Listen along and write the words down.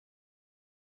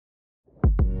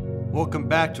Welcome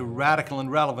back to Radical and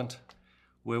Relevant,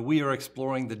 where we are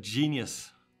exploring the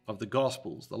genius of the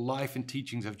Gospels, the life and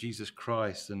teachings of Jesus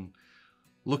Christ, and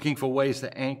looking for ways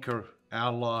to anchor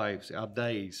our lives, our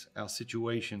days, our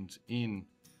situations in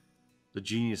the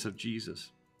genius of Jesus.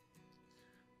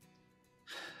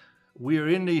 We are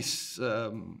in this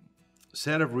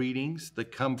set of readings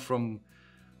that come from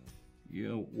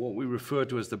what we refer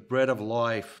to as the bread of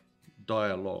life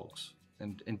dialogues.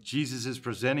 And Jesus is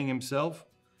presenting himself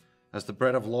as the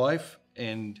bread of life,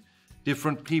 and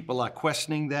different people are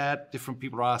questioning that. Different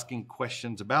people are asking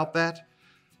questions about that.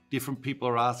 Different people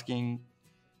are asking,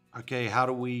 okay, how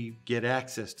do we get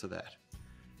access to that?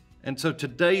 And so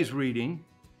today's reading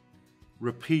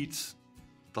repeats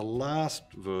the last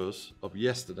verse of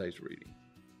yesterday's reading.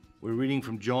 We're reading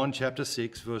from John chapter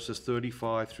 6, verses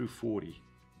 35 through 40.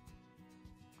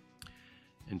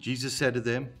 And Jesus said to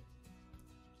them,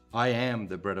 I am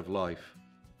the bread of life.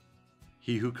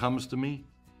 He who comes to me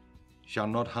shall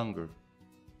not hunger,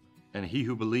 and he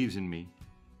who believes in me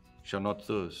shall not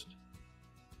thirst.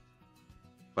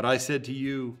 But I said to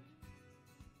you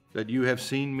that you have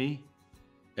seen me,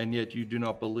 and yet you do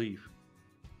not believe.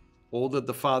 All that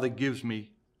the Father gives me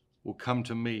will come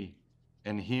to me,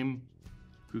 and him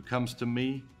who comes to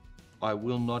me I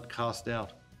will not cast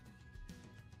out.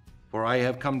 For I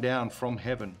have come down from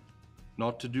heaven,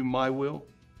 not to do my will,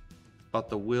 but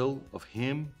the will of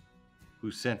him who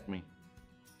sent me.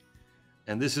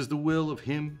 And this is the will of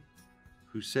him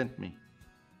who sent me,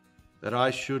 that I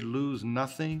should lose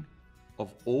nothing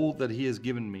of all that he has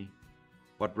given me,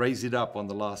 but raise it up on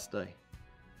the last day.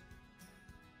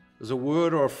 Does a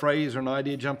word or a phrase or an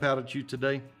idea jump out at you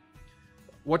today?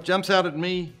 What jumps out at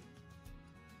me?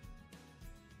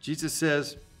 Jesus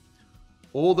says,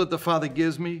 all that the Father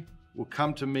gives me will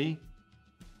come to me,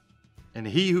 and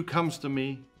he who comes to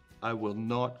me I will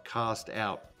not cast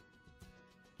out.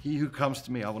 He who comes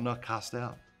to me, I will not cast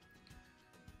out.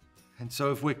 And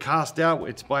so if we're cast out,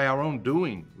 it's by our own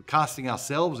doing. We're casting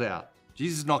ourselves out.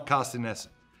 Jesus is not casting us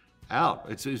out.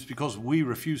 It's because we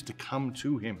refuse to come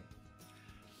to him.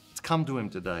 Let's come to him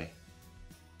today.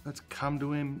 Let's come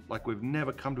to him like we've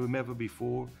never come to him ever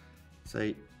before.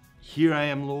 Say, here I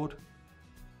am, Lord.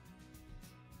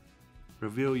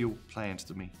 Reveal your plans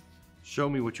to me. Show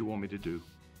me what you want me to do.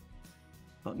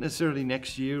 Not necessarily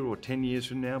next year or 10 years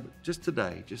from now, but just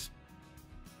today. Just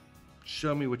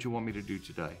show me what you want me to do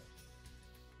today.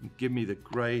 And give me the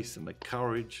grace and the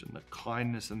courage and the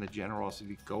kindness and the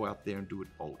generosity to go out there and do it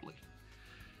boldly.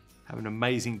 Have an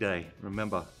amazing day.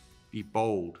 Remember, be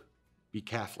bold, be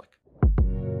Catholic.